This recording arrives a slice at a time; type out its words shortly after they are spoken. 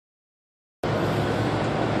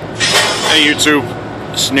Hey YouTube,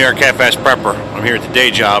 this is Nick Half-Ass Prepper. I'm here at the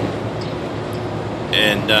day job,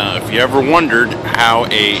 and if you ever wondered how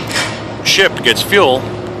a ship gets fuel,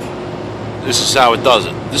 this is how it does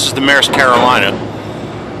it. This is the Maersk Carolina,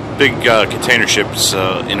 big container ship. It's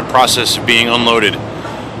in the process of being unloaded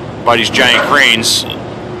by these giant cranes.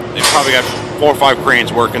 They've probably got 4 or 5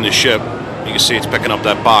 cranes working the ship. You can see it's picking up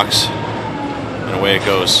that box, and away it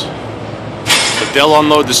goes. But they'll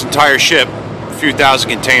unload this entire ship, a few thousand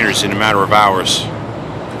containers, in a matter of hours.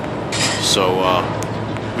 So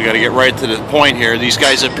we got to get right to the point here. These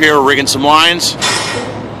guys up here are rigging some lines.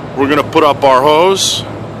 We're going to put up our hose,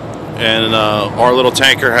 and our little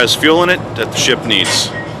tanker has fuel in it that the ship needs.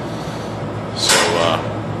 So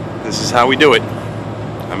this is how we do it.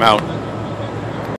 I'm out.